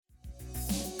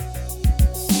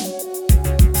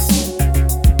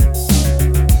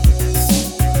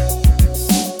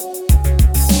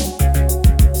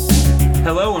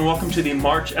to the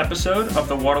March episode of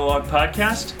the Waterlog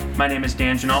Podcast. My name is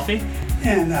Dan Ginolfi.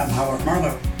 And I'm Howard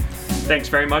Marlowe. Thanks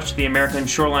very much to the American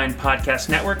Shoreline Podcast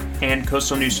Network and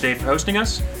Coastal News Today for hosting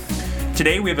us.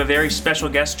 Today we have a very special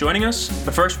guest joining us,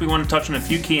 but first we want to touch on a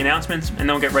few key announcements and then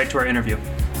we'll get right to our interview.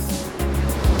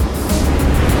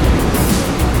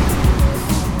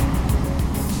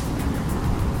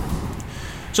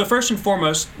 So first and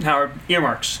foremost, Howard,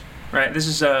 earmarks, right? This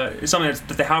is something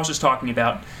that the House is talking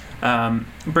about,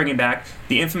 bringing back.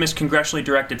 The infamous congressionally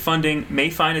directed funding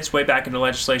may find its way back into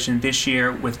legislation this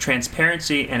year with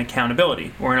transparency and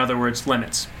accountability, or in other words,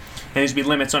 limits. And there's be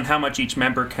limits on how much each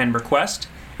member can request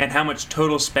and how much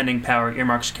total spending power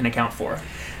earmarks can account for.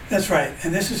 That's right,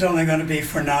 and this is only going to be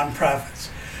for nonprofits.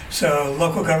 So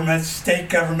local governments, state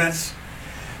governments,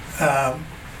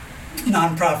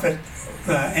 nonprofit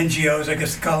NGOs, I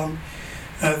guess they call them,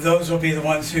 those will be the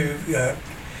ones who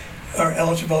are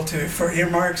eligible for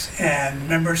earmarks, and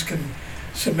members can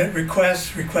submit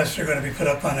requests. Requests are going to be put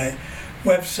up on a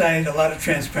website, a lot of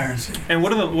transparency. And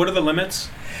what are the limits?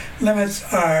 Limits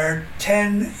are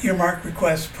 10 earmark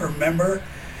requests per member,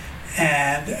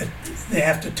 and they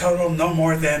have to total no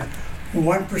more than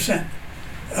 1%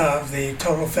 of the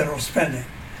total federal spending.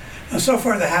 Now, so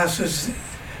far the House's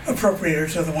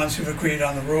appropriators are the ones who've agreed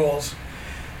on the rules.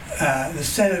 The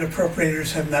Senate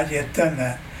appropriators have not yet done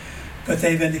that, but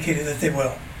they've indicated that they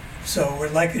will. So we're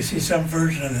likely to see some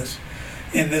version of this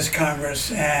in this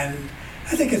Congress, and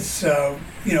I think it's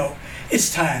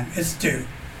it's time, it's due.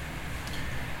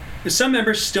 Some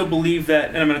members still believe that,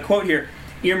 and I'm going to quote here,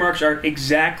 earmarks are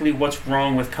exactly what's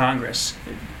wrong with Congress.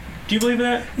 Do you believe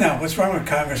that? No, what's wrong with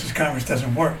Congress is Congress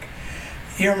doesn't work.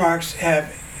 Earmarks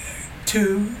have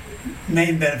two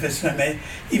main benefits, and I may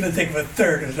even think of a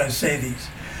third as I say these.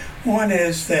 One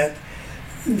is that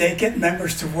they get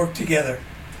members to work together.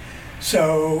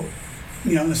 So,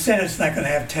 the Senate's not going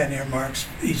to have 10 earmarks,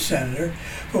 each senator,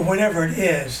 but whatever it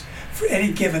is, for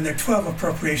any given, there are 12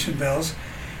 appropriation bills.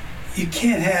 You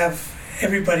can't have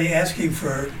everybody asking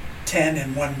for 10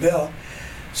 in one bill.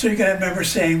 So you can have members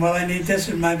saying, well, I need this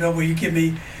in my bill, will you give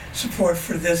me support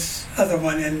for this other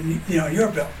one in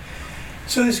your bill?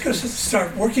 So this goes to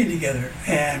start working together,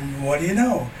 and what do you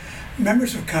know?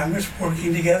 Members of Congress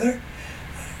working together,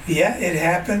 yeah, it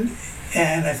happened,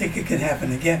 and I think it can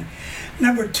happen again.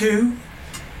 Number two,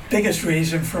 biggest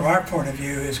reason from our point of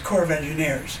view is Corps of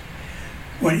Engineers.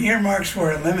 When earmarks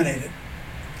were eliminated,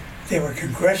 they were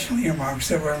congressional earmarks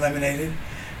that were eliminated,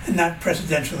 and not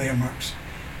presidential earmarks.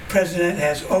 The president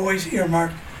has always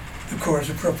earmarked the Corps'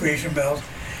 appropriation bills,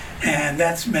 and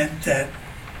that's meant that,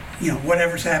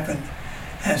 whatever's happened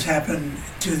has happened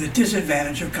to the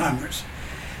disadvantage of Congress.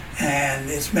 And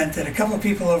it's meant that a couple of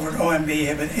people over at OMB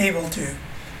have been able to,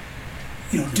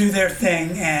 do their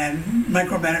thing and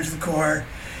micromanage the Corps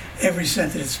every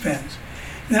cent that it spends.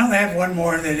 Now they have one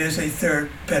more that is a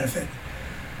third benefit.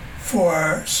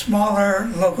 For smaller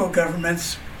local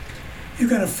governments, you're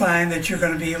going to find that you're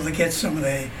going to be able to get some of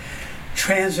the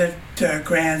transit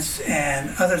grants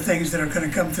and other things that are going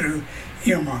to come through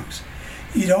earmarks.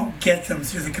 You don't get them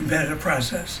through the competitive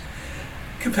process.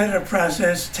 Competitive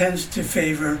process tends to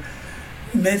favor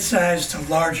mid-sized to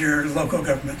larger local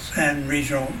governments and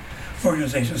regional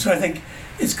organizations. So I think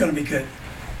it's going to be good.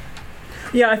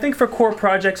 Yeah, I think for core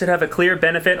projects that have a clear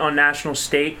benefit on national,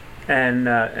 state, and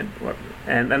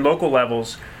local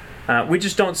levels, we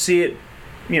just don't see it,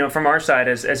 from our side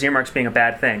as earmarks being a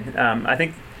bad thing. I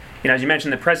think, as you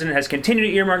mentioned, the president has continued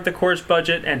to earmark the Corps'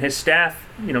 budget, and his staff,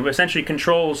 essentially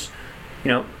controls,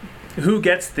 who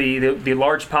gets the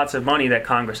large pots of money that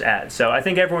Congress adds. So I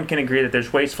think everyone can agree that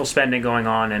there's wasteful spending going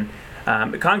on, and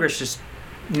Congress just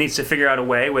needs to figure out a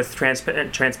way with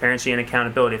transparency and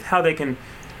accountability of how they can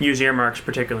use earmarks,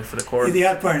 particularly for the Corps. The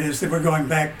odd part is that we're going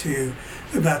back to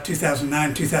about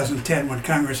 2009, 2010, when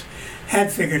Congress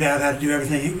had figured out how to do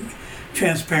everything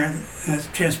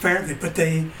transparently, but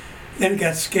they then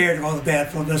got scared of all the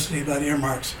bad publicity about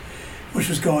earmarks, which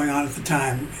was going on at the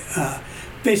time.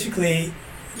 Basically,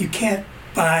 you can't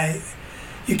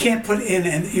put in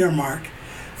an earmark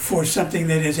for something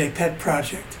that is a pet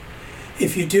project.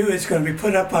 If you do, it's going to be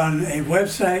put up on a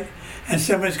website, and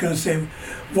somebody's going to say,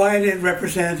 why did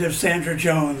Representative Sandra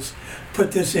Jones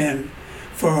put this in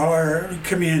for our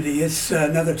community? It's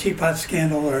another teapot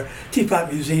scandal or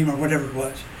teapot museum or whatever it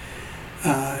was.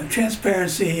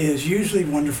 Transparency is usually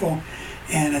wonderful,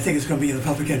 and I think it's going to be in the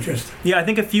public interest. Yeah, I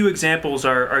think a few examples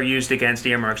are used against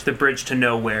earmarks, the bridge to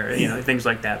nowhere, things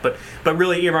like that. But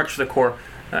really, earmarks for the Corps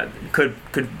could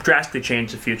drastically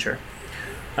change the future.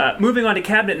 Moving on to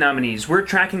cabinet nominees, we're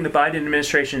tracking the Biden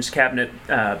administration's cabinet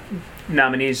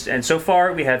nominees, and so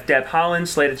far we have Deb Haaland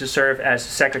slated to serve as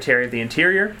Secretary of the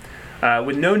Interior.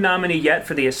 with no nominee yet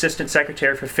for the Assistant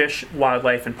Secretary for Fish,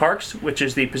 Wildlife, and Parks, which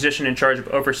is the position in charge of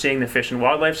overseeing the Fish and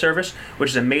Wildlife Service,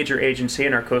 which is a major agency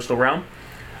in our coastal realm.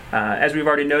 As we've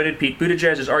already noted, Pete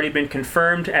Buttigieg has already been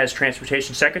confirmed as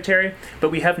Transportation Secretary, but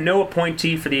we have no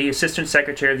appointee for the Assistant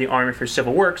Secretary of the Army for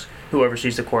Civil Works, who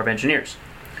oversees the Corps of Engineers.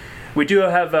 We do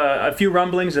have a few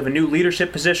rumblings of a new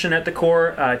leadership position at the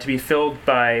Corps to be filled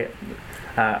by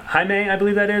Jaime, I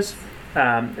believe that is,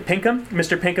 Pinkham.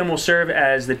 Mr. Pinkham will serve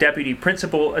as the Deputy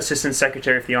Principal Assistant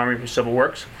Secretary of the Army for Civil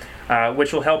Works,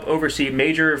 which will help oversee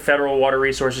major federal water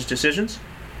resources decisions.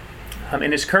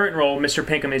 In his current role, Mr.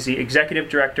 Pinkham is the Executive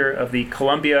Director of the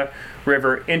Columbia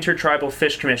River Intertribal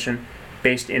Fish Commission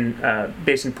based in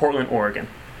Portland, Oregon.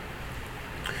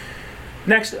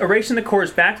 Next, erasing the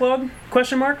Corps' backlog, ?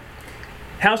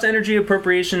 House Energy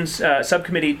Appropriations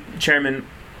Subcommittee Chairwoman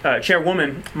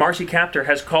Marcy Kaptur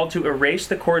has called to erase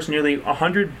the Corps' nearly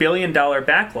 $100 billion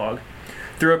backlog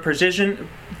through a provision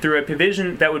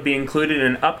that would be included in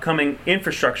an upcoming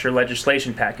infrastructure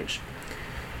legislation package.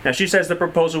 Now, she says the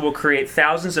proposal will create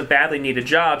thousands of badly needed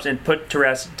jobs and put to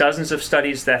rest dozens of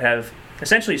studies that have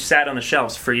essentially sat on the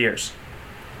shelves for years.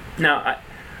 Now,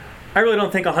 I really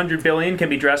don't think $100 billion can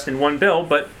be addressed in one bill,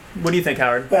 but what do you think,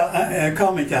 Howard? Well,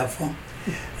 call me doubtful.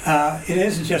 It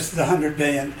isn't just the $100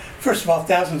 billion. First of all,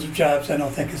 thousands of jobs I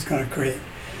don't think it's going to create.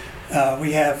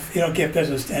 It'll give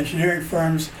business to engineering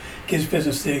firms, gives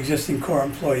business to existing Corps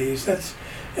employees.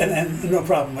 And no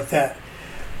problem with that.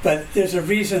 But there's a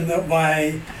reason that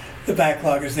why the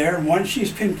backlog is there, and one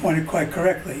she's pinpointed quite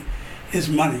correctly is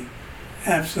money.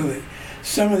 Absolutely.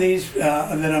 Some of these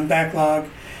that are on backlog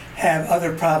have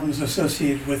other problems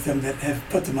associated with them that have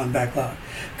put them on backlog.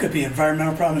 Could be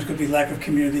environmental problems, could be lack of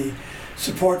community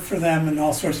support for them, and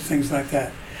all sorts of things like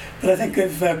that. But I think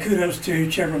give kudos to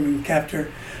Chairwoman Kaptur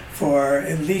for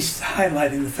at least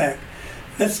highlighting the fact,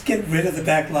 let's get rid of the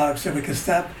backlog so we can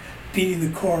stop beating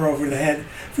the Corps over the head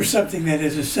for something that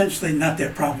is essentially not their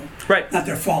problem. Right. Not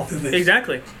their fault, at least.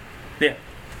 Exactly. Yeah.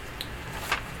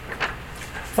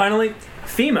 Finally,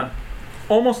 FEMA,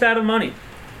 almost out of money.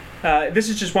 This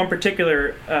is just one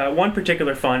particular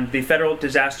fund, the Federal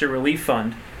Disaster Relief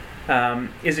Fund,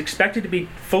 is expected to be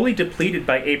fully depleted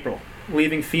by April,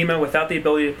 leaving FEMA without the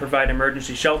ability to provide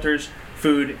emergency shelters,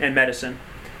 food, and medicine.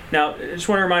 Now, I just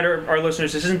want to remind our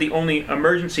listeners, this isn't the only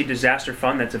emergency disaster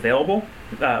fund that's available.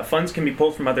 Funds can be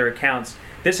pulled from other accounts.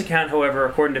 This account, however,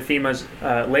 according to FEMA's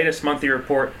latest monthly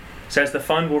report, says the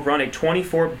fund will run a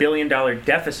 $24 billion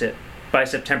deficit by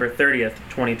September 30th,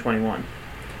 2021.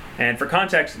 And for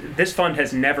context, this fund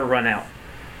has never run out.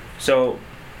 So,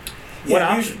 what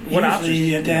options?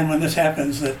 Usually, Dan, when this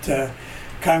happens, that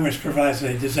Congress provides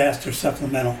a disaster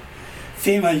supplemental.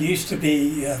 FEMA used to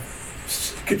be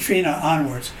Katrina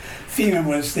onwards. FEMA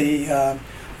was the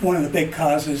one of the big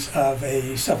causes of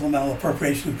a supplemental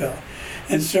appropriation bill,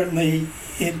 and certainly,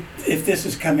 if this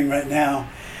is coming right now,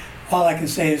 all I can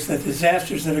say is that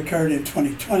disasters that occurred in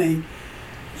 2020,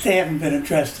 they haven't been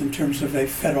addressed in terms of a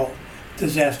federal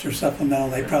disaster supplemental.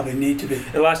 They probably need to be.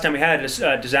 The last time we had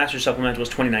a disaster supplemental was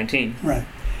 2019. Right,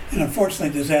 and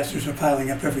unfortunately, disasters are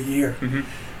piling up every year. Mm-hmm.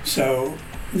 So,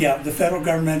 yeah, the federal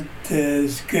government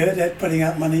is good at putting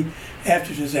out money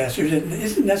after disasters. It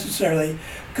isn't necessarily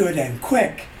good and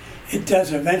quick. It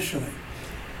does eventually.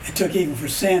 It took even for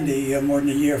Sandy more than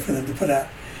a year for them to put out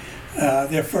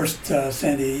their first of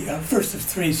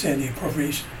three Sandy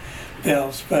appropriation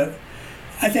bills. But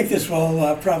I think this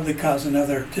will probably cause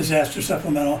another disaster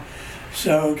supplemental.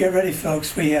 So get ready,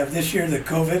 folks. We have this year the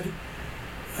COVID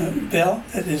bill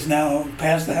that is now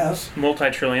passed the House.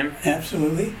 Multi-trillion.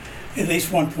 Absolutely. At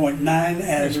least 1.9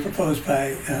 as proposed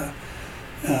by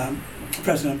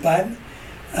President Biden.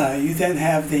 You then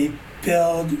have the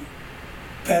Build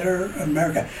Better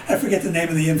America. I forget the name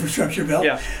of the infrastructure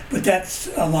bill, but that's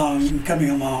coming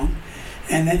along.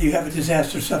 And then you have a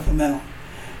disaster supplemental.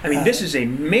 I mean, this is a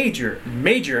major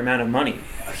amount of money.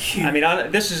 Huge. I mean,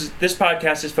 this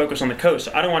podcast is focused on the coast.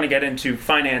 So I don't want to get into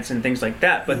finance and things like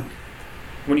that, but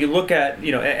when you look at,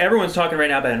 everyone's talking right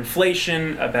now about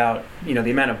inflation, about,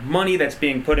 the amount of money that's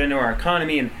being put into our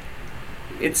economy, and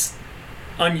it's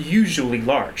unusually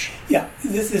large. Yeah,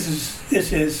 this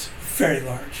is very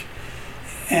large,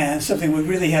 and something we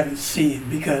really haven't seen,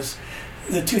 because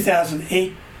the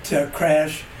 2008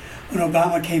 crash, when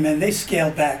Obama came in, they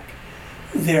scaled back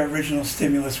their original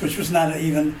stimulus, which was not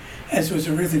even, as was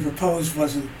originally proposed,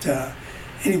 wasn't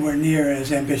anywhere near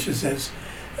as ambitious as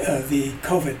the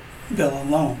COVID bill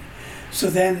alone. So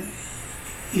then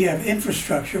you have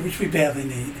infrastructure, which we badly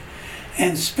need,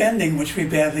 and spending, which we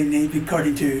badly need,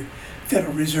 according to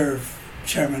Federal Reserve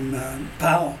Chairman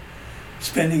Powell.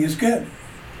 Spending is good.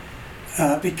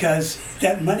 because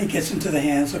that money gets into the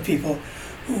hands of people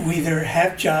who either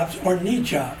have jobs or need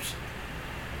jobs,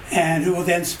 and who will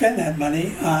then spend that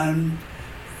money on,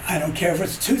 I don't care if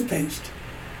it's toothpaste,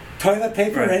 toilet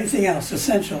paper, or anything else,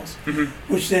 essentials,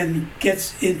 which then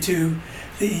gets into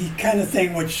the kind of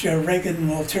thing which Reagan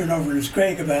will turn over in his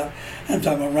grave about. I'm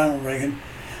talking about Ronald Reagan.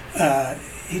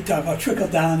 He talked about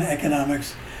trickle-down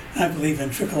economics. I believe in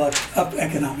trickle-up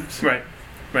economics. Right.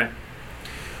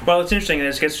 Well, it's interesting. I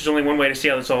guess there's only one way to see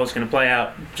how this all is going to play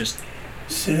out. Just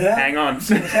hang on.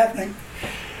 See what's happening.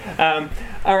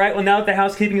 All right. Well, now that the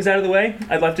housekeeping is out of the way,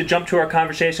 I'd like to jump to our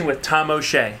conversation with Tom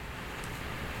O'Shea.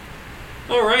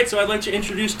 All right, so I'd like to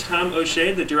introduce Tom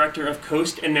O'Shea, the Director of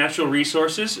Coast and Natural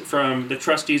Resources from the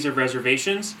Trustees of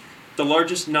Reservations, the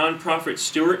largest nonprofit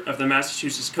steward of the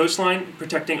Massachusetts coastline,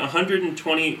 protecting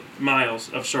 120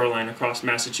 miles of shoreline across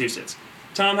Massachusetts.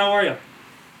 Tom, how are you?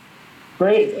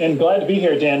 Great, and glad to be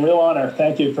here, Dan. Real honor.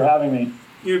 Thank you for having me.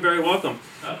 You're very welcome.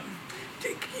 A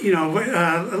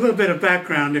little bit of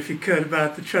background, if you could,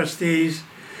 about the trustees,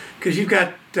 because you've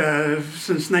got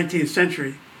since 19th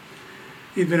century.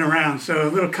 You've been around, so a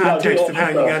little context of how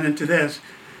you got into this,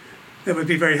 that would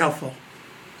be very helpful.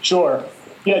 Sure.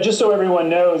 Yeah, just so everyone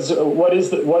knows, what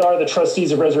are the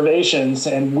Trustees of Reservations?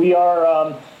 And we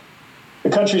are the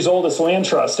country's oldest land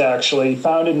trust, actually,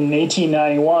 founded in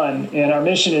 1891. And our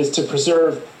mission is to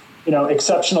preserve,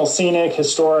 exceptional scenic,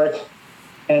 historic,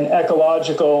 and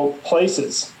ecological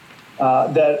places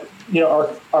that,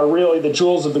 are really the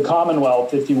jewels of the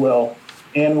Commonwealth, if you will.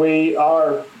 And we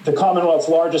are the Commonwealth's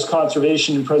largest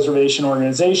conservation and preservation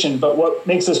organization. But what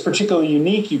makes us particularly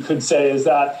unique, you could say, is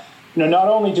that not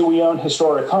only do we own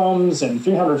historic homes and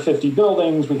 350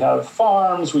 buildings, we have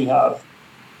farms, we have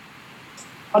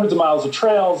hundreds of miles of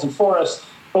trails and forests,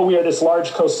 but we are this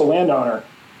large coastal landowner,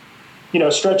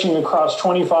 stretching across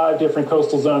 25 different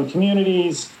coastal zone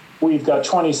communities. We've got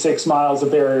 26 miles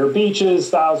of barrier beaches,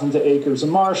 thousands of acres of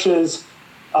marshes.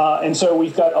 And so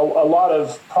we've got a lot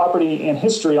of property and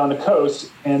history on the coast.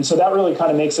 And so that really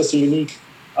kind of makes us a unique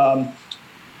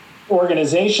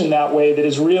organization that way, that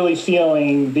is really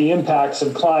feeling the impacts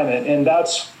of climate. And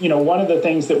that's, one of the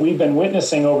things that we've been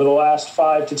witnessing over the last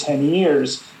 5 to 10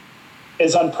 years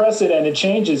is unprecedented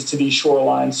changes to these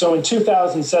shorelines. So in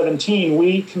 2017,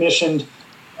 we commissioned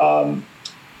a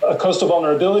coastal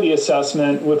vulnerability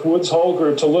assessment with Woods Hole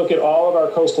Group to look at all of our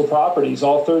coastal properties,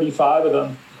 all 35 of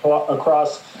them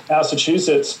across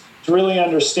Massachusetts, to really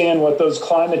understand what those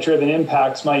climate-driven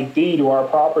impacts might be to our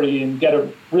property and get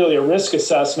a risk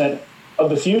assessment of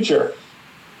the future.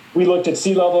 We looked at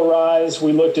sea level rise,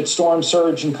 we looked at storm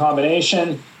surge in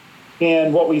combination,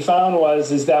 and what we found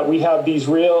is that we have these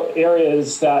real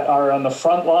areas that are on the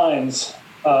front lines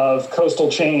of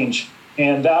coastal change,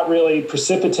 and that really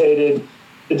precipitated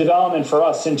the development for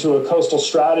us into a coastal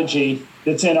strategy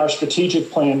that's in our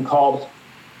strategic plan called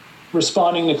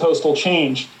Responding to Coastal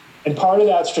Change. And part of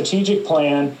that strategic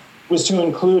plan was to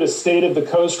include a State of the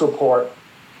Coast report.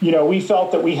 We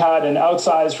felt that we had an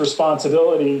outsized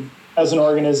responsibility as an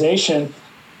organization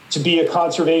to be a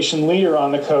conservation leader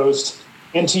on the coast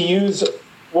and to use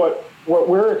what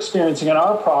we're experiencing in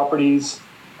our properties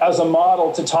as a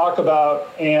model to talk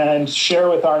about and share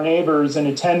with our neighbors and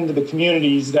attend to the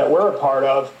communities that we're a part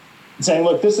of, and saying,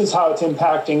 look, this is how it's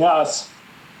impacting us.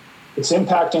 It's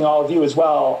impacting all of you as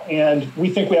well. And we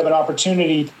think we have an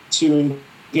opportunity to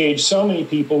engage so many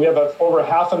people. We have over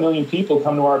 500,000 people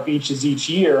come to our beaches each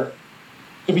year.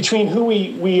 And between who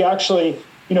we actually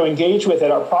engage with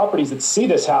at our properties that see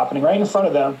this happening right in front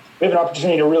of them, we have an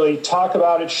opportunity to really talk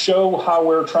about it, show how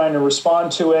we're trying to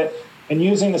respond to it. And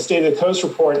using the State of the Coast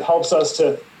report helps us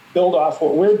to build off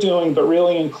what we're doing, but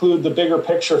really include the bigger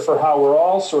picture for how we're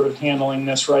all sort of handling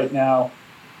this right now.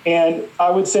 And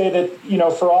I would say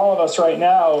that, for all of us right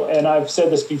now, and I've said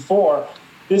this before,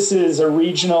 this is a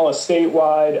regional, a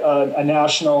statewide, a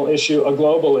national issue, a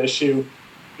global issue,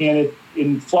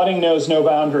 and flooding knows no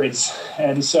boundaries.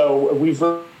 And so we've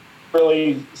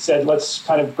really said, let's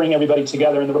kind of bring everybody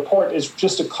together. And the report is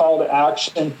just a call to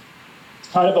action. It's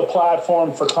kind of a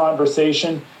platform for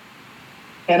conversation.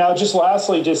 And I'll just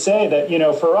lastly just say that,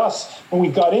 for us, when we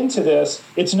got into this,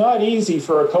 it's not easy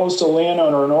for a coastal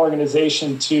landowner or an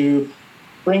organization to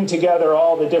bring together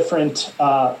all the different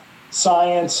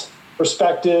science,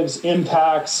 perspectives,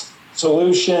 impacts,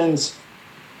 solutions,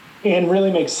 and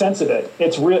really make sense of it.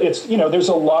 There's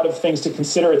a lot of things to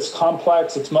consider. It's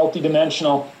complex, it's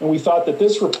multidimensional, and we thought that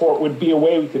this report would be a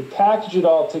way we could package it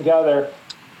all together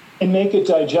and make it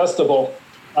digestible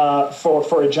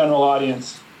for a general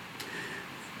audience.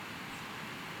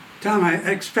 Tom, I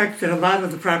expect that a lot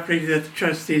of the property that the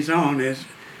trustees own is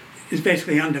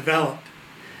basically undeveloped.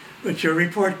 but your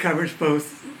report covers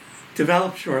both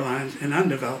developed shorelines and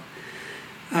undeveloped.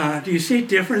 Do you see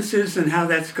differences in how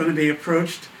that's going to be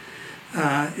approached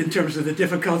in terms of the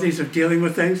difficulties of dealing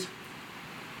with things?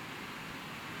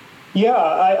 Yeah,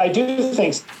 I do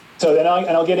think so. And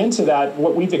I'll get into that,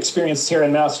 what we've experienced here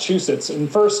in Massachusetts.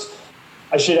 And first,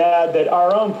 I should add that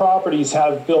our own properties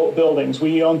have built buildings.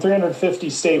 We own 350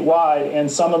 statewide, and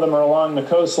some of them are along the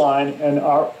coastline and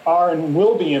are and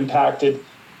will be impacted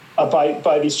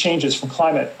by these changes from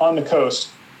climate on the coast.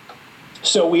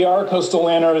 So we are a coastal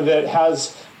landowner that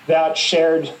has that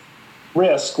shared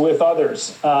risk with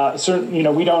others. Certainly,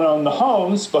 we don't own the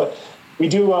homes, but we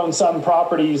do own some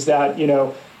properties that,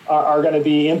 are going to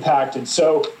be impacted.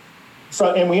 So,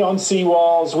 and we own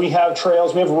seawalls, we have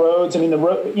trails, we have roads. I mean,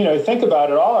 think about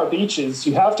it, all our beaches,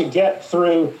 you have to get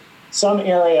through some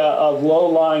area of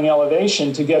low-lying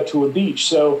elevation to get to a beach.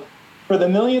 So for the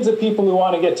millions of people who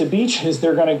want to get to beaches,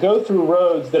 they're going to go through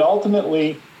roads that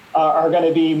ultimately are going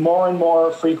to be more and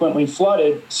more frequently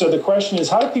flooded. So the question is,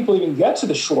 how do people even get to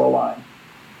the shoreline?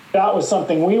 That was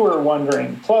something we were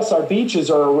wondering. Plus, our beaches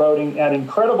are eroding at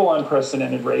incredible,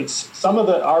 unprecedented rates. Some of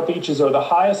our beaches are the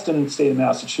highest in the state of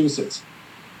Massachusetts.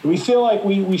 We feel like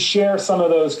we share some of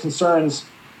those concerns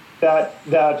that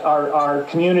our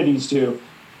communities do.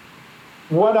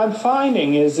 What I'm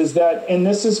finding is that, and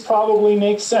this probably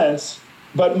makes sense,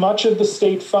 but much of the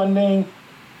state funding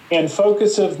and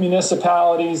focus of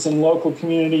municipalities and local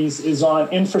communities is on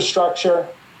infrastructure.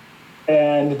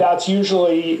 And that's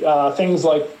usually things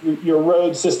like your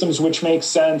road systems, which makes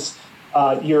sense,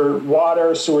 your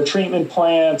water, sewer treatment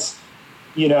plants,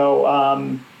 a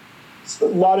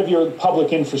lot of your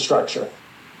public infrastructure.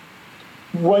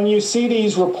 When you see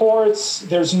these reports,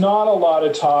 there's not a lot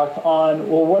of talk on,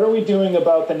 well, what are we doing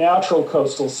about the natural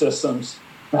coastal systems?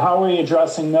 How are we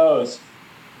addressing those?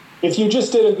 If you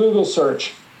just did a Google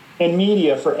search in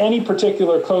media for any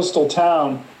particular coastal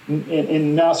town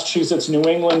in Massachusetts, New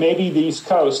England, maybe the East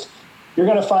Coast, you're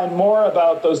going to find more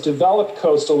about those developed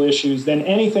coastal issues than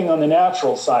anything on the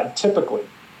natural side, typically.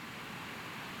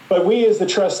 But we as the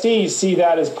trustees see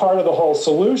that as part of the whole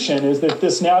solution, is that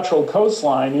this natural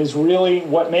coastline is really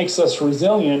what makes us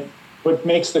resilient, what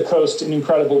makes the coast an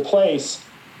incredible place.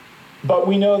 But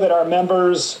we know that our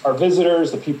members, our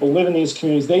visitors, the people who live in these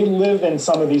communities, they live in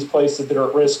some of these places that are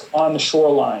at risk on the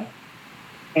shoreline.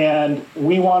 And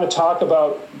we want to talk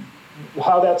about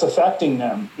how that's affecting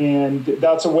them. And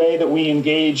that's a way that we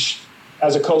engage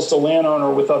as a coastal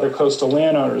landowner with other coastal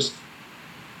landowners.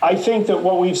 I think that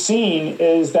what we've seen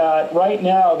is that right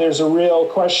now there's a real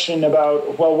question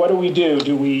about, well, what do we do?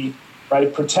 Do we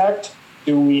protect?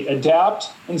 Do we adapt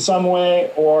in some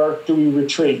way? Or do we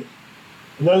retreat?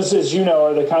 And those, as you know,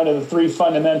 are the kind of the three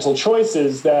fundamental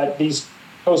choices that these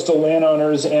coastal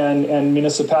landowners and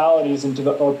municipalities in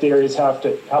developed areas have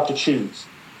to choose.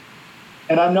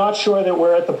 And I'm not sure that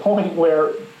we're at the point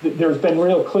where there's been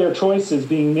real clear choices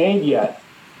being made yet.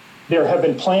 There have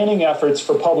been planning efforts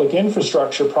for public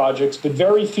infrastructure projects, but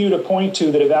very few to point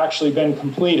to that have actually been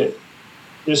completed.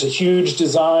 There's a huge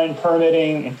design,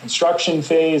 permitting, and construction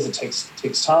phase. It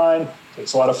takes time,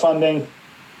 takes a lot of funding.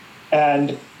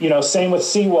 And, same with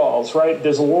seawalls, right?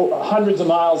 There's hundreds of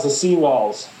miles of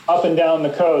seawalls up and down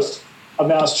the coast of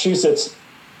Massachusetts.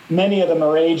 Many of them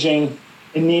are aging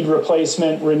and need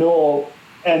replacement, renewal.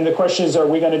 And the question is, are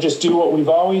we going to just do what we've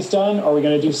always done, or are we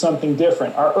going to do something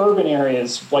different? Our urban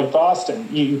areas, like Boston,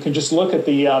 you can just look at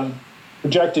the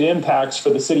projected impacts for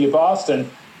the city of Boston.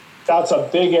 That's a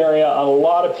big area, a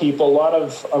lot of people, a lot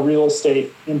of real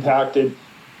estate impacted.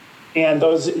 And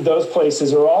those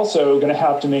places are also going to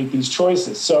have to make these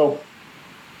choices. So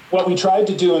what we tried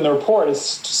to do in the report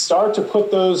is to start to put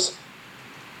those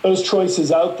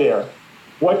choices out there.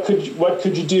 What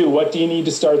could you do? What do you need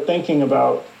to start thinking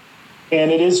about?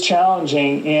 And it is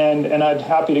challenging, and I'm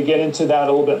happy to get into that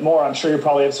a little bit more. I'm sure you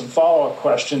probably have some follow-up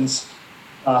questions,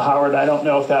 Howard. I don't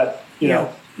know if that,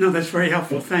 No, that's very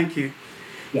helpful. Thank you.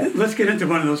 Yeah. Let's get into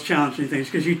one of those challenging things,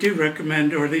 because you do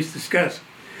recommend, or at least discuss,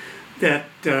 that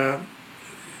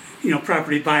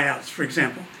property buyouts, for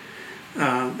example,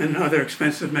 and other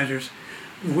expensive measures.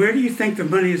 Where do you think the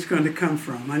money is going to come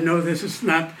from? I know this is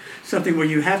not something where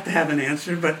you have to have an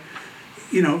answer, but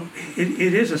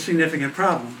it is a significant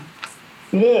problem.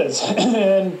 It is,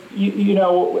 and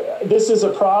this is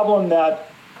a problem that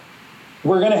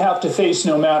we're going to have to face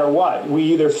no matter what. We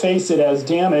either face it as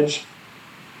damage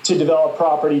to develop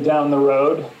property down the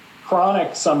road,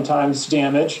 chronic sometimes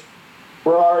damage.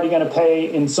 We're already going to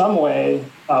pay in some way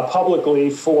publicly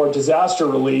for disaster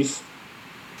relief.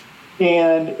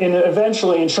 And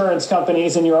eventually insurance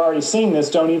companies, and you're already seeing this,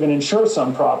 don't even insure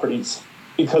some properties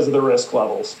because of the risk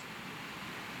levels.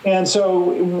 And so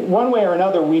one way or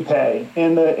another, we pay.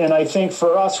 And I think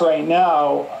for us right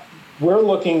now, we're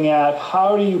looking at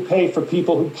how do you pay for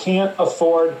people who can't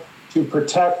afford to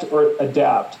protect or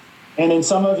adapt. And in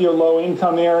some of your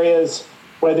low-income areas,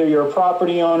 whether you're a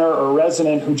property owner or a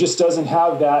resident who just doesn't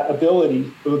have that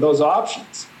ability, those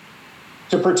options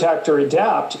to protect or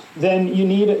adapt, then you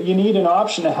need an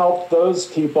option to help those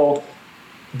people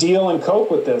deal and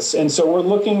cope with this. And so we're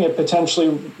looking at potentially,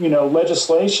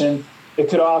 legislation that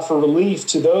could offer relief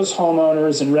to those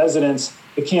homeowners and residents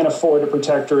that can't afford to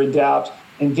protect or adapt,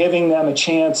 and giving them a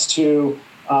chance to,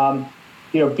 to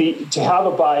have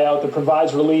a buyout that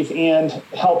provides relief and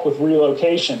help with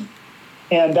relocation.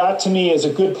 And that, to me, is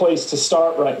a good place to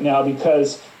start right now,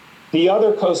 because the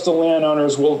other coastal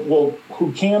landowners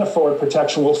who can afford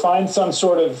protection will find some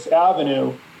sort of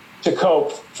avenue to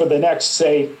cope for the next,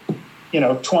 say,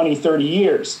 20, 30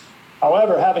 years.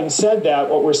 However, having said that,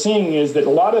 what we're seeing is that a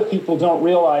lot of people don't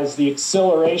realize the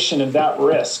acceleration of that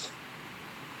risk.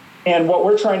 And what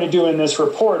we're trying to do in this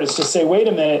report is to say, wait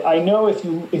a minute, I know if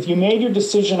you made your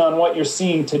decision on what you're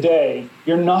seeing today,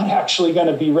 you're not actually going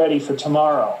to be ready for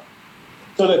tomorrow.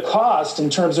 So the cost in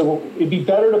terms of, it'd be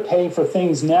better to pay for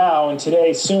things now and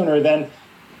today sooner than,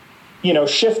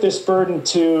 shift this burden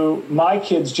to my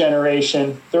kids'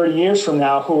 generation 30 years from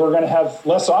now, who are going to have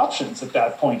less options at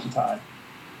that point in time.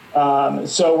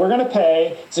 So we're going to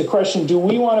pay. It's a question, do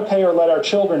we want to pay or let our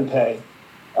children pay?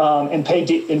 And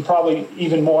pay and probably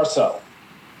even more so.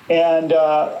 And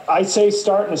I say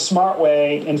start in a smart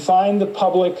way and find the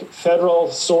public,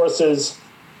 federal sources,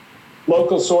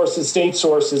 local sources, state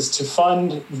sources to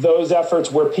fund those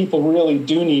efforts where people really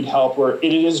do need help, where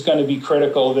it is going to be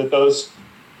critical that those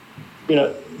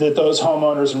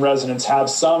homeowners and residents have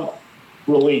some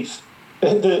relief.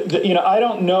 I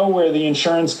don't know where the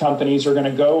insurance companies are going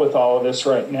to go with all of this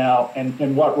right now,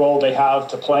 and what role they have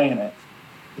to play in it.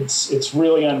 It's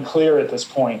really unclear at this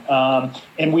point.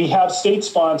 And we have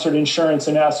state-sponsored insurance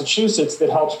in Massachusetts that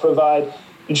helps provide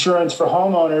insurance for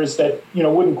homeowners that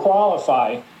wouldn't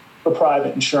qualify for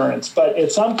private insurance. But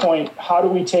at some point, how do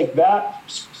we take that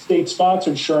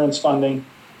state-sponsored insurance funding,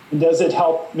 and does it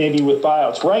help maybe with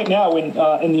buyouts? Right now, in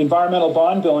the environmental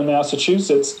bond bill in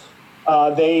Massachusetts,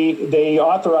 they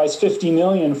authorized $50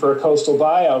 million for a coastal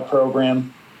buyout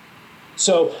program.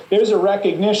 So there's a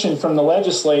recognition from the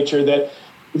legislature that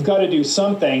we've got to do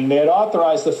something. They had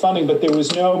authorized the funding, but there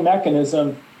was no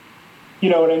mechanism,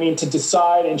 to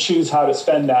decide and choose how to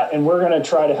spend that. And we're going to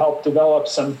try to help develop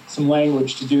some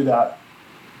language to do that.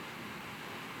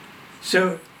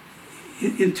 So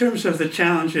in terms of the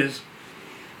challenges,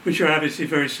 which are obviously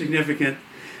very significant,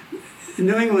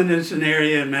 New England is an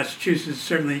area, and Massachusetts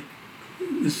certainly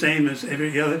the same as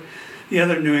the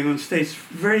other New England states,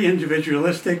 very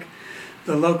individualistic.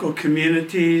 The local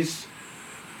communities,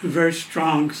 a very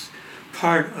strong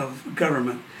part of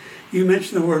government. You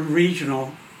mentioned the word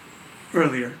regional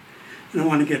earlier, and I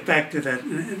want to get back to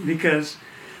that because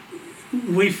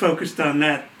we focused on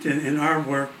that in our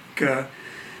work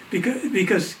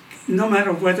because no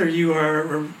matter whether you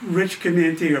are a rich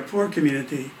community or poor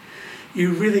community,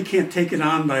 you really can't take it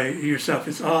on by yourself.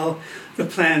 It's all the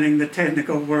planning, the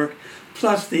technical work,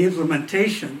 plus the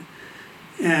implementation.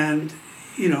 And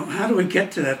how do we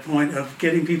get to that point of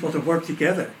getting people to work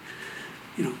together?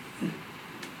 You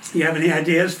have any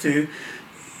ideas to,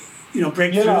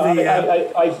 break through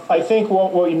the... I think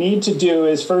what we need to do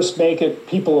is first make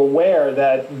people aware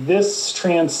that this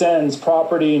transcends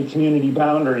property and community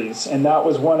boundaries. And that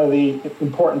was one of the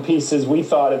important pieces we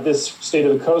thought of this State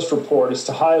of the Coast report, is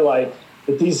to highlight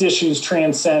that these issues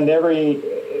transcend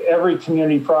every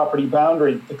community property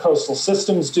boundary. The coastal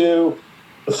systems do,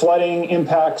 the flooding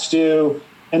impacts do,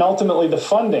 and ultimately the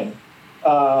funding.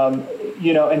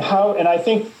 And I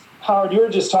think, Howard, you were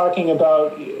just talking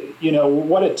about,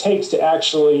 what it takes to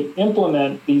actually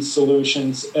implement these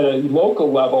solutions at a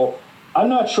local level. I'm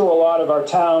not sure a lot of our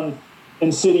town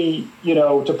and city,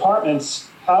 departments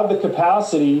have the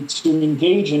capacity to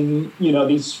engage in,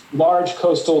 these large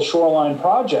coastal shoreline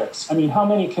projects. I mean, how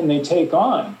many can they take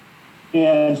on,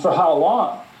 and for how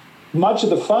long? Much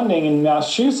of the funding in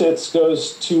Massachusetts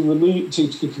goes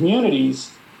to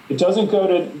communities. It doesn't go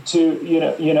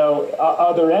to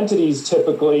other entities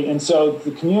typically, and so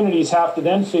the communities have to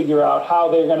then figure out how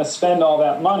they're going to spend all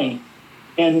that money,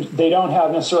 and they don't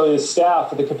have necessarily the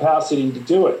staff or the capacity to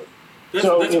do it. That's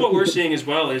what we're seeing as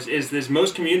well. Is there's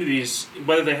most communities,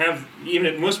 whether they have,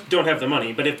 most don't have the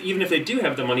money, but even if they do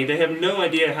have the money, they have no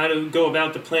idea how to go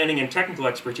about the planning and technical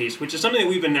expertise, which is something that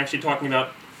we've been actually talking about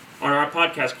on our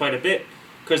podcast quite a bit,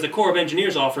 because the Corps of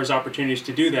Engineers offers opportunities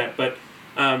to do that, but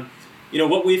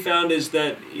what we found is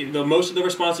that most of the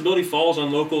responsibility falls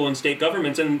on local and state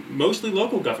governments, and mostly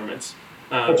local governments.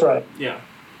 That's right. Yeah.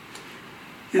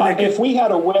 If we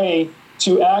had a way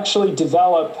to actually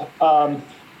develop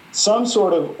some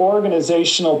sort of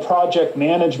organizational project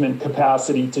management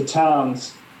capacity to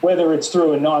towns, whether it's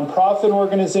through a nonprofit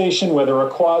organization, whether a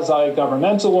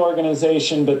quasi-governmental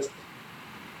organization, but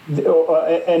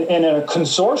and a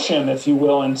consortium, if you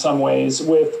will, in some ways,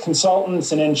 with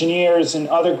consultants and engineers and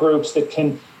other groups that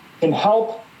can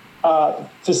help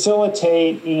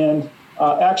facilitate and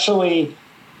actually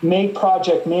make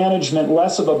project management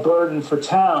less of a burden for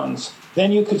towns,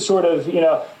 then you could sort of,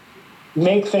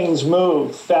 make things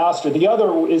move faster. The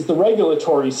other is the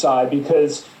regulatory side,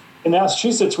 because in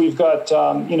Massachusetts, we've got,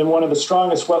 one of the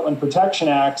strongest wetland protection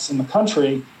acts in the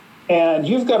country. And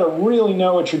you've got to really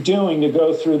know what you're doing to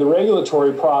go through the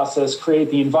regulatory process, create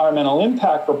the environmental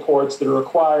impact reports that are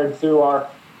required through our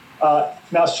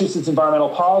Massachusetts Environmental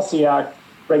Policy Act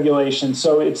regulations.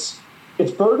 So it's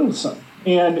burdensome.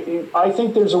 And I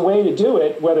think there's a way to do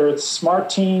it, whether it's smart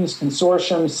teams,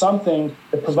 consortiums, something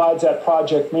that provides that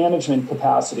project management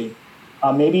capacity.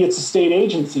 Maybe it's a state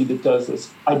agency that does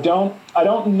this. I don't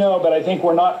know, but I think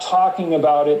we're not talking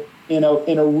about it in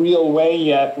a real way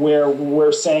yet, where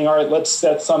we're saying, all right, let's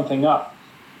set something up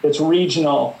that's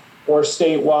regional or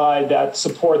statewide that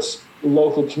supports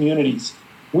local communities.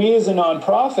 We as a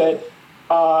nonprofit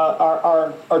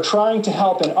are trying to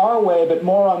help in our way, but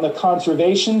more on the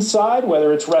conservation side,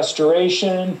 whether it's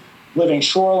restoration, living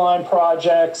shoreline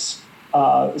projects,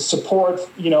 support,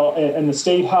 in the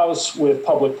State House with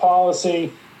public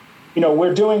policy.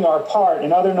 We're doing our part,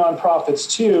 and other nonprofits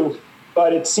too.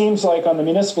 But it seems like on the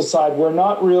municipal side, we're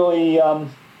not really.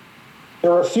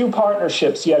 There are a few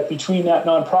partnerships yet between that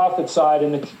nonprofit side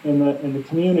and the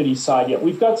community side yet.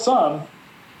 We've got some,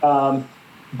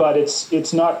 but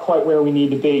it's not quite where we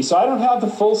need to be. So I don't have the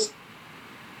full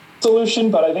solution,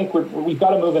 but I think we've got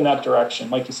to move in that direction,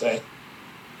 like you say.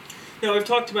 We've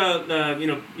talked about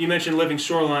you mentioned living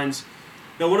shorelines.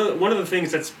 Now, one of the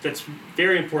things that's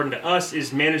very important to us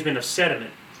is management of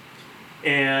sediment,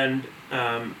 and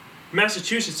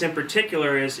Massachusetts in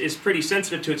particular is pretty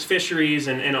sensitive to its fisheries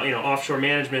and offshore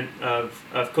management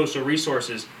of coastal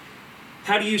resources.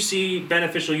 How do you see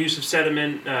beneficial use of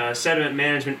sediment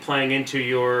management playing into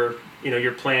your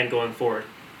plan going forward?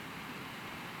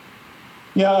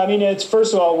 Yeah, it's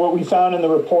first of all, what we found in the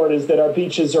report is that our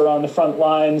beaches are on the front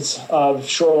lines of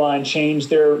shoreline change.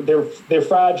 They're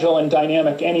fragile and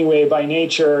dynamic anyway by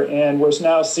nature, and we're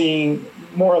now seeing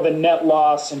more of a net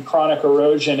loss and chronic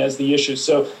erosion as the issue.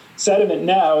 So sediment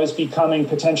now is becoming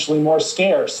potentially more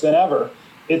scarce than ever.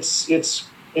 Its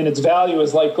value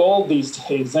is like gold these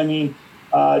days. More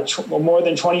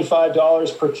than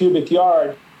 $25 per cubic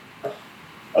yard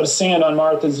of sand on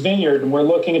Martha's Vineyard, and we're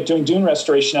looking at doing dune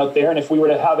restoration out there. And if we were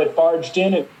to have it barged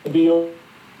in, it would be over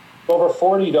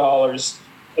 $40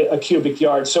 a cubic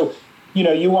yard. So,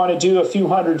 you want to do a few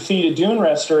hundred feet of dune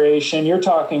restoration, you're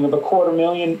talking of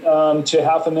 $250,000 to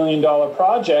 $500,000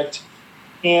 project,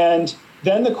 and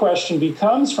then the question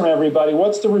becomes from everybody,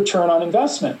 what's the return on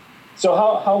investment? So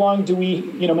how long do we,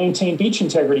 maintain beach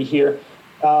integrity here?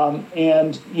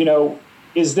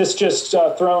 Is this just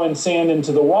throwing sand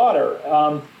into the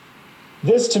water?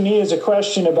 This, to me, is a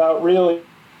question about really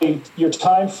your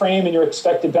time frame and your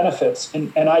expected benefits.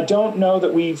 And I don't know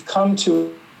that we've come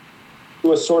to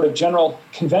a sort of general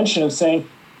convention of saying,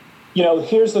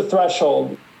 here's the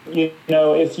threshold.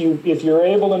 If you're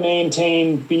able to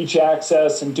maintain beach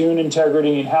access and dune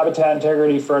integrity and habitat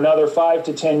integrity for another 5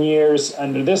 to 10 years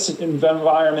under this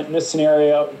environment, in this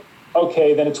scenario,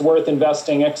 okay, then it's worth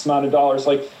investing X amount of dollars.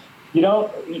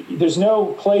 There's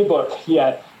no playbook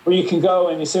yet where you can go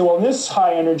and you say, well, in this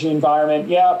high energy environment,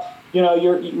 you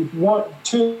want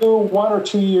 1 or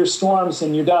 2 year storms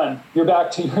and you're done. You're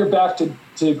back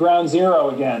to ground zero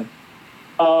again.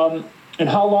 And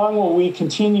how long will we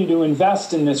continue to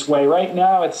invest in this way? Right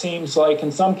now, it seems like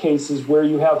in some cases where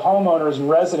you have homeowners and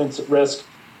residents at risk,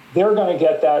 they're going to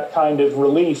get that kind of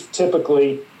relief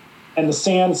typically. And the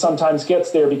sand sometimes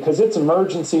gets there because it's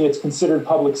emergency. It's considered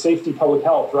public safety, public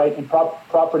health, right, and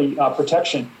property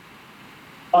protection.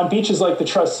 On beaches like the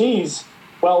Trustees,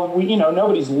 well,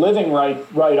 nobody's living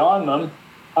right on them,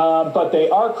 but they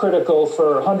are critical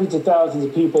for hundreds of thousands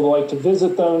of people that like to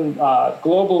visit them.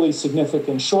 Globally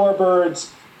significant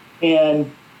shorebirds,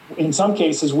 and in some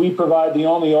cases, we provide the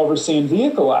only oversea and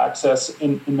vehicle access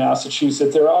in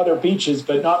Massachusetts. There are other beaches,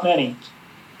 but not many.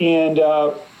 And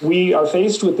we are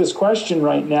faced with this question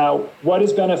right now: what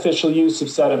is beneficial use of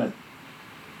sediment?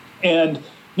 And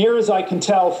near as I can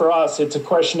tell, for us, it's a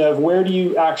question of where do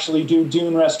you actually do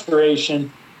dune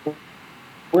restoration?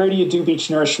 where do you do beach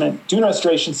nourishment? Dune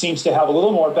restoration seems to have a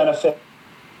little more benefit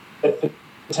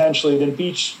potentially than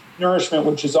beach nourishment,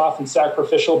 which is often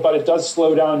sacrificial, but it does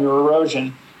slow down your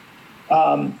erosion.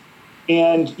 And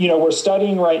we're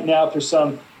studying right now through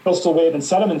some coastal wave and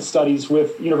sediment studies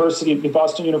with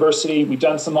Boston University. We've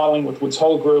done some modeling with Woods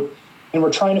Hole Group, and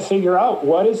we're trying to figure out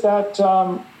what's that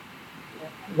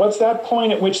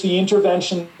point at which the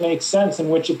intervention makes sense and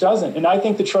which it doesn't. And I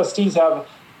think the trustees have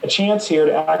a chance here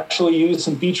to actually use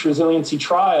some beach resiliency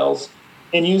trials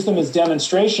and use them as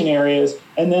demonstration areas,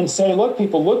 and then say, look,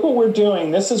 people, look what we're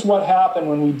doing. This is what happened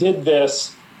when we did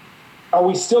this. Are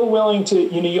we still willing to,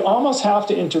 you almost have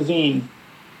to intervene,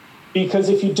 because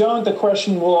if you don't, the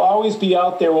question will always be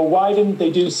out there, well, why didn't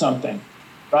they do something,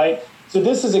 right? So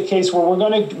this is a case where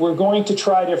we're going to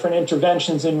try different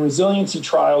interventions and resiliency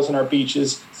trials in our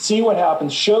beaches, see what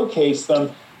happens, showcase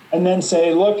them, and then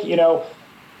say, look,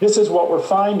 this is what we're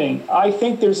finding. I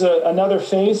think there's another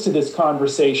phase to this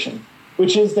conversation,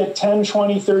 which is that 10,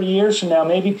 20, 30 years from now,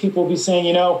 maybe people will be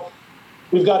saying,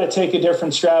 we've got to take a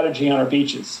different strategy on our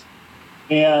beaches,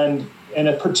 and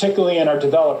particularly in our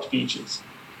developed beaches.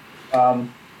 I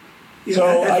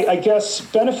guess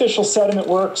beneficial sediment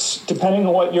works depending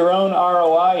on what your own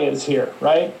ROI is here,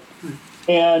 right?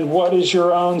 And what is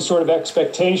your own sort of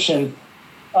expectation?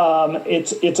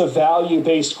 It's a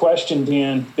value-based question,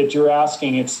 Dan, that you're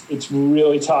asking. It's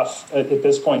really tough at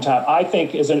this point in time. I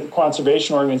think as a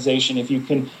conservation organization, if you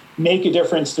can make a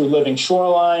difference through living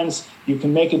shorelines, you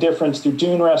can make a difference through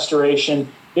dune restoration,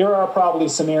 there are probably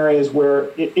some areas where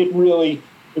it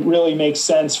really makes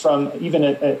sense from even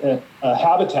a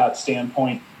habitat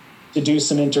standpoint to do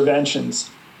some interventions.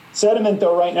 Sediment,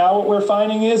 though, right now what we're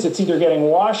finding is it's either getting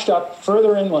washed up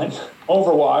further inland,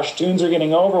 overwashed, dunes are getting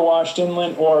overwashed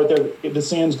inland, or the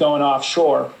sand's going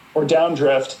offshore or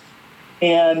downdrift.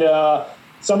 And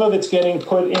some of it's getting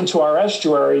put into our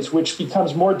estuaries, which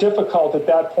becomes more difficult at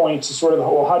that point to sort of,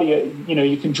 well, how do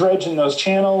you can dredge in those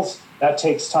channels, that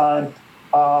takes time.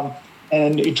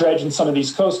 And you dredge in some of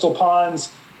these coastal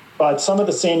ponds, but some of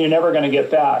the sand you're never going to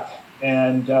get back.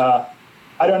 And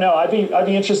I don't know. I'd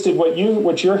be interested what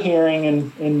you're hearing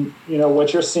and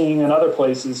what you're seeing in other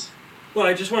places. Well,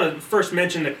 I just want to first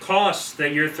mention the costs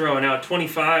that you're throwing out,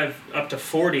 25 up to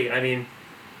 40. I mean,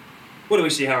 what do we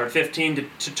see, Howard? 15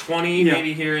 to 20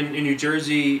 maybe here in New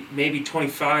Jersey, maybe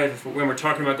 25 when we're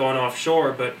talking about going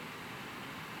offshore. But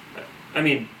I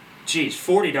mean, geez,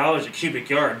 $40 a cubic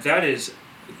yard. That is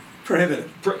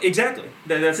prohibitive. Exactly.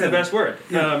 That's the best word.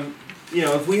 Yeah.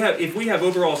 If we have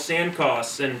overall sand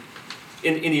costs and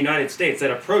in the United States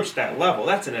that approach that level,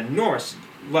 that's an enormous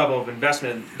level of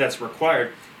investment that's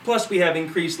required. Plus, we have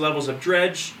increased levels of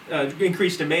dredge,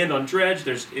 increased demand on dredge.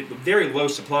 There's a very low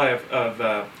supply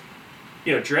of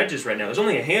dredges right now. There's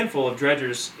only a handful of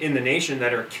dredgers in the nation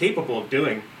that are capable of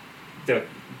doing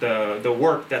the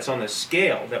work that's on the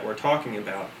scale that we're talking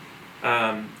about.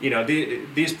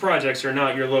 These projects are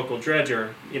not your local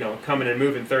dredger, coming and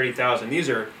moving 30,000. These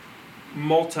are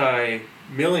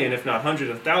multi-million, if not hundreds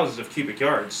of thousands of cubic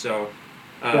yards. So,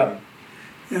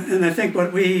 and I think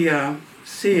what we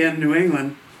see in New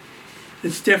England,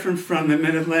 it's different from the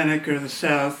Mid-Atlantic or the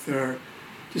South or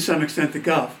to some extent the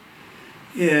Gulf,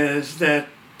 is that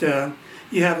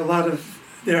you have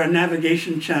there are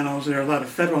navigation channels, there are a lot of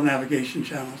federal navigation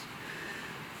channels.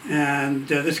 And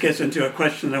this gets into a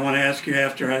question that I want to ask you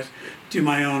after I do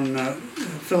my own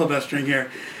filibustering here.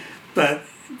 But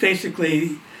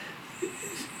basically,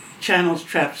 channels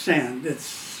trap sand.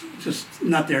 It's just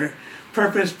not their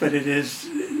purpose, but it is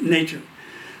nature.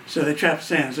 So they trap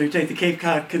sand. So you take the Cape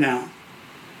Cod Canal,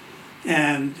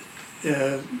 and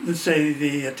let's say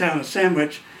the town of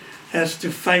Sandwich has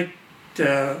to fight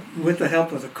with the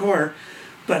help of the Corps,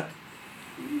 but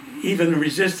even the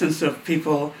resistance of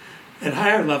people at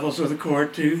higher levels of the Corps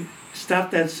to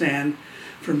stop that sand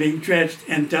from being dredged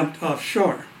and dumped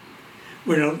offshore,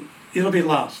 where it'll be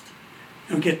lost.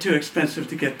 It'll get too expensive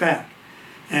to get back,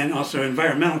 and also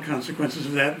environmental consequences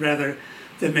of that rather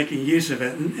than making use of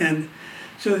it. And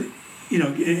so,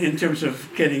 in terms of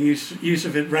getting use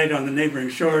of it right on the neighboring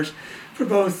shores for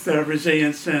both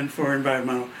resilience and for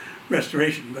environmental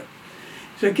restoration. But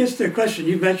so it gets to the question,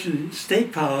 you mentioned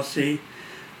state policy,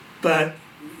 but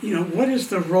what is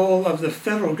the role of the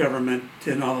federal government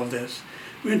in all of this?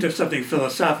 We're into something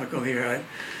philosophical here, right?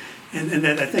 And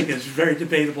that I think is very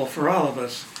debatable for all of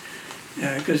us.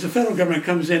 Because the federal government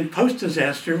comes in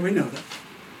post-disaster, we know that.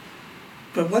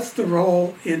 But what's the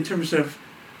role in terms of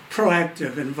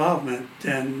proactive involvement?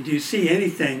 And do you see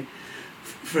anything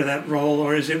for that role,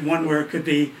 or is it one where it could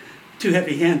be too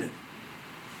heavy-handed?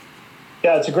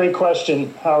 Yeah, it's a great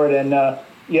question, Howard. And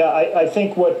Yeah, I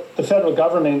think what the federal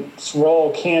government's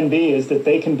role can be is that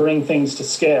they can bring things to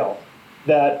scale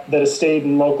that a state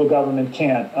and local government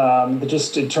can't,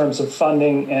 just in terms of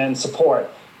funding and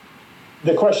support.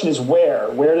 The question is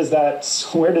where does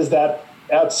that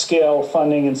at scale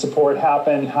funding and support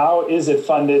happen? How is it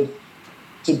funded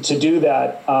to do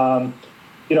that?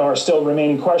 Are still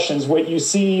remaining questions. What you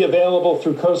see available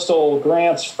through coastal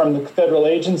grants from the federal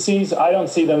agencies, I don't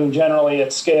see them generally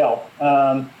at scale.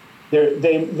 Some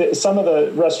of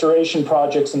the restoration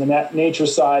projects on the nature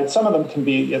side, some of them can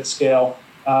be at scale.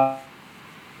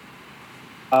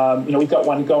 We've got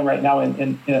one going right now in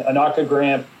an ANACA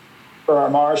grant for our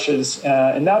marshes,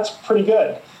 and that's pretty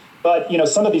good. But,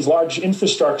 some of these large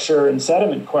infrastructure and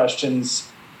sediment questions,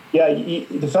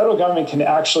 the federal government can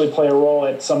actually play a role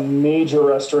at some major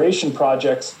restoration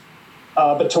projects,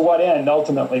 but to what end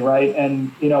ultimately, right?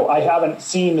 And, I haven't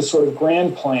seen the sort of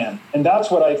grand plan. And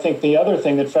that's what I think the other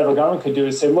thing that federal government could do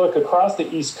is say, look, across the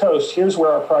East Coast, here's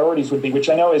where our priorities would be, which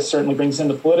I know certainly brings in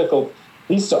the political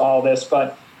piece to all this,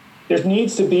 but there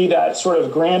needs to be that sort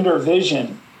of grander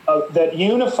vision that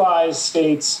unifies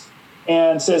states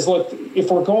and says, look, if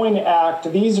we're going to act,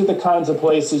 these are the kinds of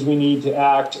places we need to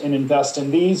act and invest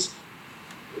in. These,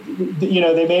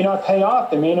 they may not pay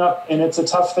off, they may not, and it's a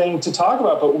tough thing to talk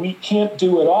about, but we can't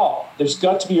do it all. There's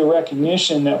got to be a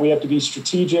recognition that we have to be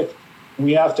strategic, and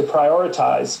we have to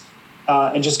prioritize,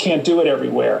 and just can't do it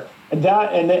everywhere. And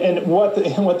that, and what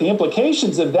the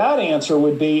implications of that answer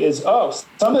would be is,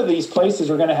 some of these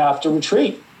places are going to have to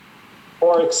retreat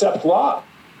or accept loss,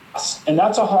 and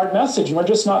that's a hard message, and we're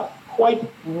just not quite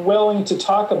willing to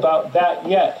talk about that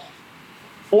yet.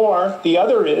 Or the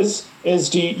other is in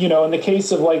the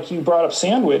case of, like you brought up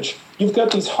Sandwich, you've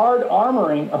got these hard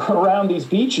armoring around these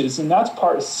beaches, and that's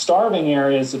part of starving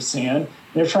areas of sand.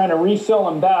 They're trying to refill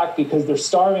them back because they're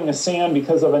starving the sand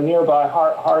because of a nearby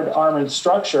hard armored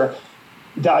structure.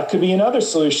 That could be another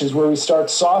solution, is where we start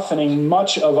softening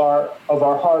much of our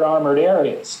hard armored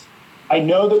areas. I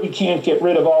know that we can't get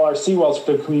rid of all our seawalls,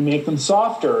 but can we make them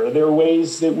softer? Are there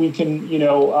ways that we can,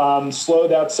 slow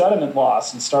that sediment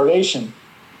loss and starvation?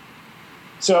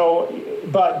 So,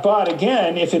 but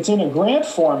again, if it's in a grant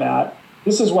format,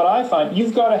 this is what I find.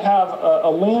 You've got to have a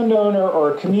landowner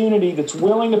or a community that's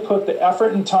willing to put the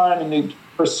effort and time into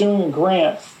pursuing a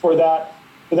grant for that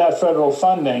federal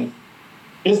funding.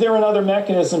 Is there another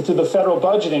mechanism to the federal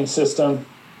budgeting system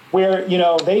where,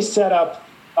 they set up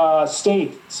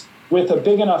states with a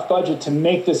big enough budget to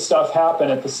make this stuff happen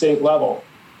at the state level?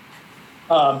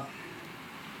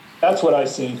 That's what I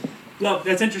see. Well,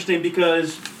 that's interesting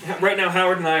because right now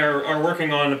Howard and I are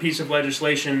working on a piece of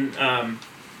legislation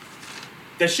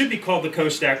that should be called the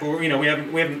Coast Act, but we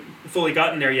haven't fully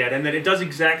gotten there yet, and that it does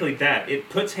exactly that. It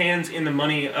puts hands in the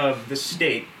money of the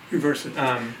state. Reverse it.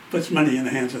 Puts money in the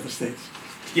hands of the states.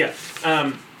 Yeah.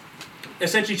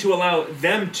 Essentially to allow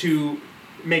them to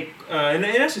make, in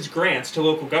essence, grants to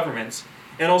local governments,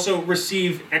 and also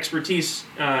receive expertise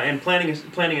and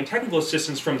planning and technical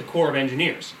assistance from the Corps of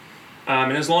Engineers.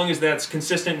 And as long as that's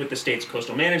consistent with the state's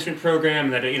coastal management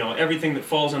program, that everything that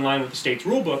falls in line with the state's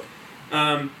rule book,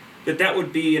 that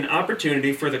would be an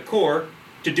opportunity for the Corps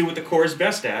to do what the Corps is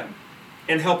best at,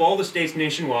 and help all the states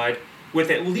nationwide with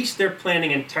at least their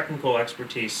planning and technical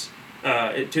expertise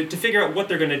to figure out what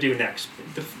they're going to do next.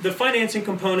 The financing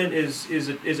component is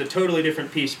a totally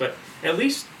different piece, but at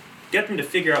least get them to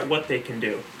figure out what they can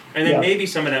do, and then maybe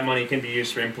some of that money can be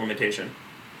used for implementation,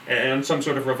 and on some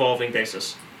sort of revolving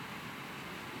basis.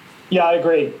 Yeah, I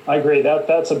agree.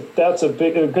 That's a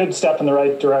good step in the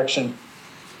right direction.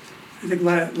 I think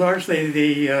largely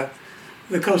the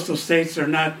coastal states are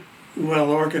not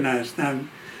well organized. Now,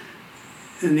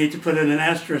 I need to put in an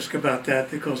asterisk about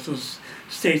that. The coastal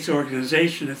states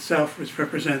organization itself, which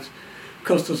represents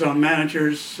coastal zone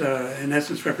managers, in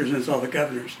essence represents all the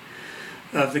governors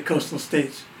of the coastal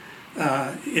states.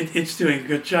 It's doing a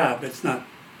good job. It's not,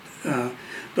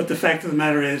 but the fact of the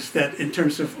matter is that in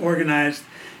terms of organized,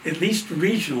 at least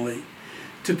regionally,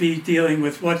 to be dealing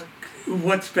with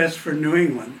what's best for New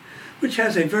England, which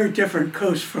has a very different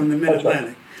coast from the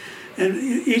Mid-Atlantic. And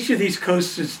each of these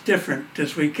coasts is different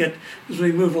as we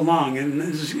move along, and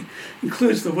this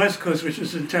includes the West Coast, which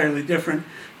is entirely different,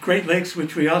 Great Lakes,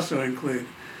 which we also include.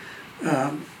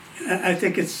 I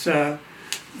think it's that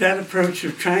approach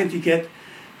of trying to get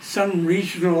some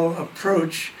regional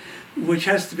approach, which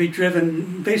has to be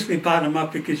driven basically bottom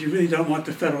up, because you really don't want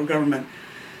the federal government,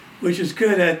 which is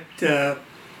good at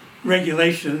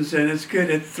regulations and it's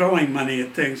good at throwing money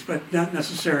at things, but not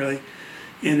necessarily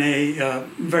in a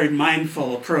very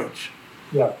mindful approach.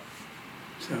 Yeah.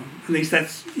 So at least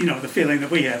that's the feeling that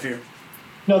we have here.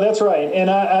 No, that's right. And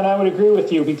I would agree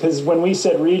with you, because when we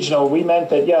said regional, we meant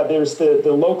that, there's the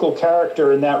local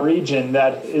character in that region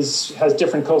that has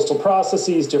different coastal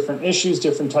processes, different issues,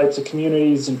 different types of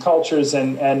communities and cultures,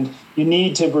 and you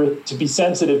need to be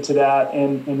sensitive to that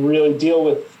and really deal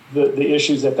with the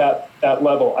issues at that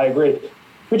level. I agree.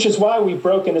 Which is why we've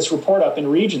broken this report up in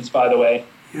regions, by the way.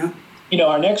 Yeah.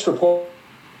 Our next report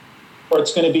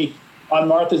is going to be on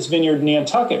Martha's Vineyard and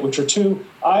Nantucket, which are two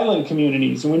island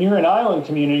communities. And when you're an island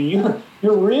community,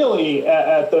 you're really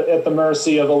at the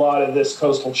mercy of a lot of this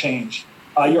coastal change.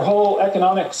 Your whole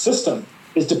economic system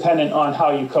is dependent on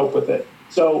how you cope with it.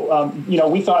 So,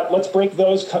 we thought, let's break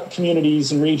those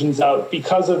communities and regions out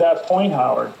because of that point,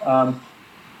 Howard.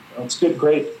 It's good,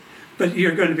 great. But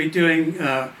you're going to be doing,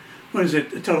 a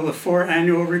total of 4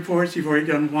 annual reports? You've already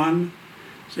done 1,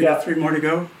 so you got 3 more to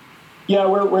go? Yeah,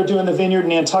 we're doing the Vineyard in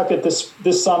Nantucket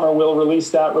this summer. We'll release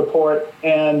that report,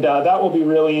 and that will be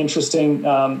really interesting,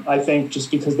 I think,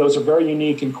 just because those are very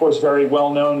unique and, of course, very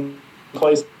well-known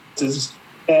places.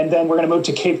 And then we're going to move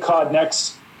to Cape Cod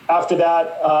next. After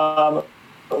that,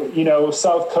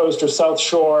 South Coast or South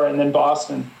Shore, and then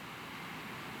Boston.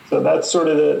 So that's sort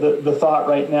of the thought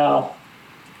right now.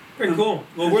 Very cool.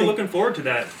 Well, we're looking forward to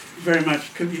that. Very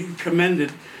much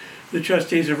commended the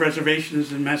trustees of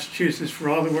reservations in Massachusetts for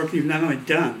all the work you've not only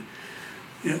done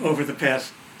over the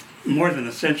past more than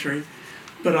a century,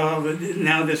 but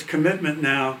now this commitment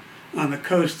now on the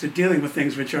coast to dealing with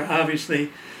things which are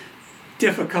obviously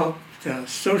difficult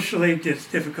socially,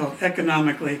 difficult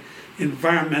economically,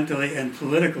 environmentally, and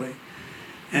politically,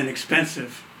 and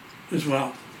expensive as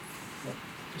well.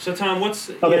 So, Tom, that's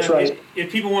right.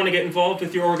 If people want to get involved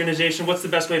with your organization, what's the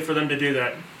best way for them to do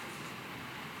that?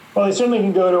 Well, they certainly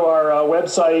can go to our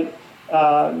website,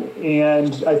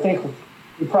 and I think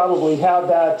we probably have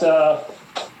that.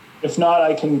 If not,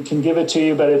 I can give it to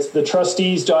you, but it's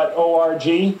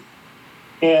thetrustees.org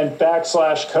and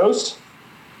 /coast.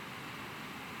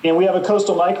 And we have a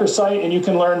coastal microsite, and you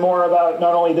can learn more about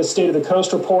not only the State of the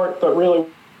Coast report, but really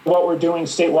what we're doing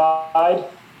statewide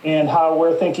and how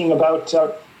we're thinking about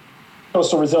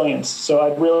coastal resilience. So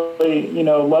I'd really,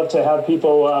 love to have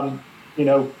people,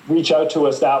 reach out to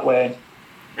us that way.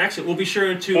 Excellent. We'll be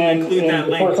sure to include that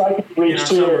link of course, I can reach in our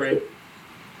summary.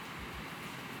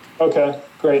 Okay,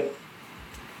 great.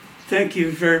 Thank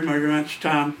you very much,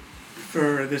 Tom,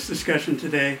 for this discussion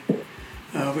today.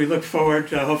 We look forward,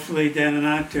 hopefully, Dan and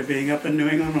I, to being up in New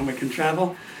England when we can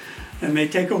travel. It may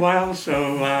take a while,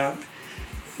 so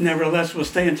nevertheless, we'll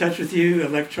stay in touch with you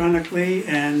electronically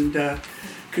and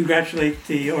congratulate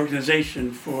the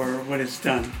organization for what it's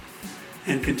done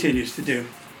and continues to do.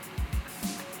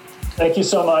 Thank you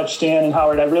so much, Dan and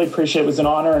Howard. I really appreciate it. It was an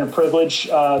honor and a privilege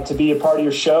to be a part of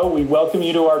your show. We welcome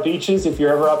you to our beaches if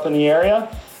you're ever up in the area,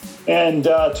 and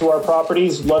to our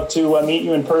properties. Love to meet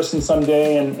you in person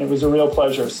someday, and it was a real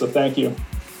pleasure. So thank you.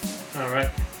 All right.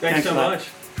 Thanks so much.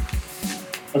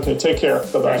 Okay, take care.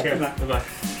 Bye-bye. Take care. Bye-bye.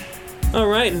 All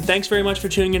right, and thanks very much for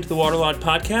tuning into the Waterlogged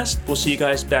Podcast. We'll see you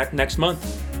guys back next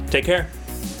month. Take care.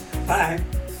 Bye.